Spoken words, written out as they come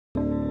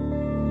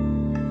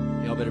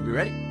Y'all better be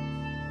ready.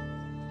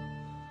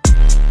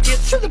 Get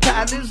to the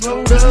pad, let's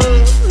load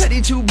up, ready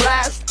to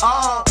blast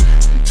off.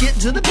 Get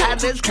to the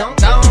pad, let's count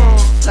down,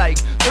 like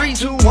 3,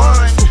 2, 1.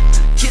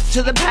 Get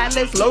to the pad,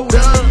 let's load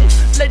up,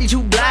 ready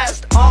to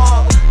blast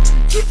off.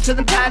 Get to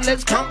the pad,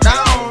 let's count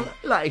down,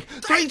 like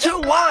 3,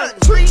 2, 1.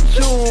 3,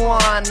 2,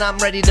 1. I'm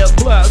ready to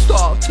blast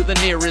off to the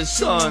nearest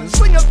sun.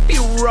 Sling a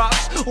few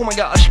rocks, oh my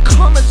gosh,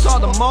 comets are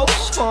the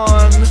most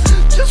fun.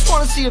 Just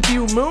wanna see a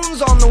few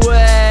moons on the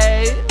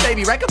way,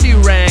 maybe wreck a few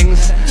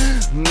rings.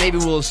 Maybe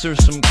we'll surf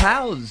some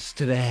clouds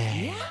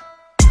today.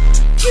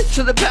 Get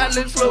to the pad,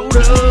 let's load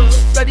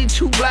up, ready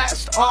to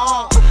blast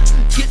off.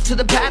 Get to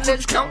the pad,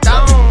 let's count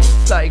down,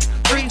 like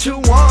 3, 2,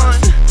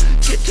 1.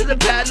 Get to the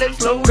pad,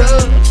 let's load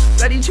up,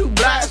 ready to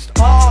blast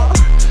off.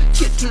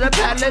 Get to the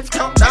pad, let's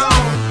count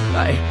down,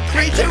 like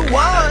 3, 2, 1.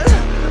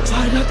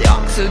 I got the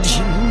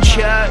oxygen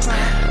check,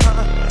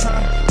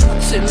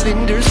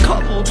 cylinders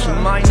coupled to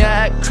my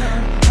neck.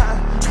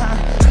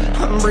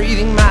 I'm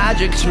breathing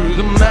magic through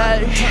the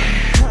mesh.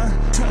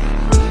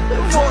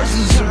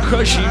 Forces are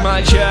crushing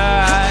my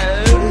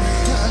chest.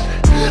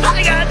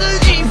 I got the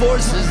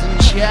G-forces in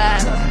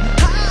check.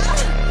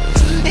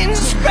 In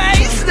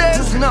space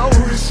there's no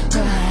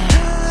respect,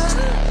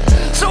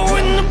 so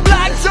in the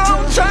black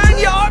don't turn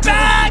your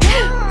back.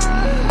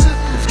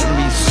 It's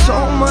gonna be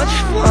so much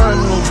fun,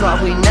 we'll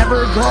probably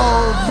never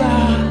go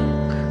back.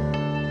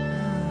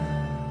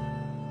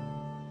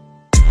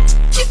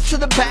 Get to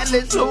the pad,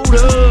 let's load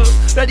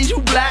up, ready to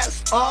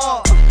blast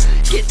off.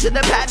 Get to the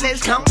pad,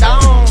 let's count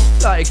down,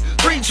 like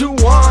 3, 2,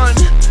 1.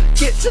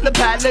 Get to the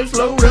pad, let's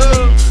load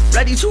up,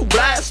 ready to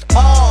blast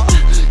off.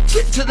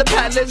 Get to the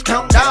pad, let's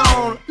count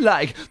down,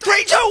 like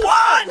 3, 2,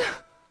 1.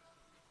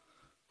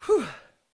 Whew.